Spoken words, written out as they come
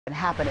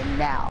Happening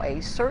now.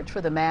 A search for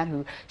the man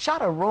who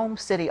shot a Rome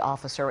City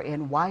officer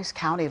in Wise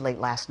County late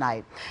last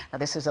night. Now,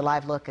 this is a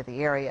live look at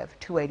the area of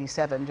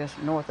 287 just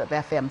north of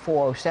FM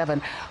 407,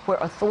 where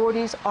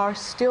authorities are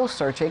still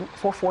searching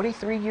for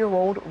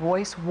 43-year-old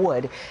Royce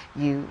Wood.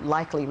 You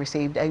likely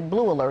received a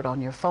blue alert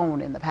on your phone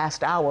in the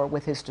past hour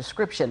with his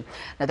description.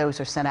 Now, those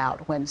are sent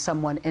out when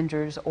someone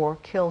injures or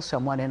kills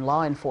someone in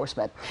law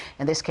enforcement.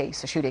 In this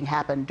case, the shooting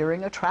happened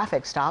during a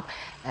traffic stop.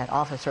 An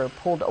officer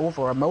pulled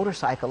over a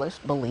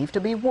motorcyclist believed to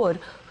be Wood,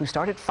 who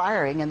started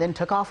firing and then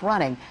took off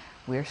running.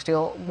 We're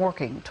still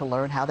working to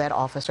learn how that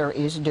officer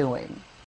is doing.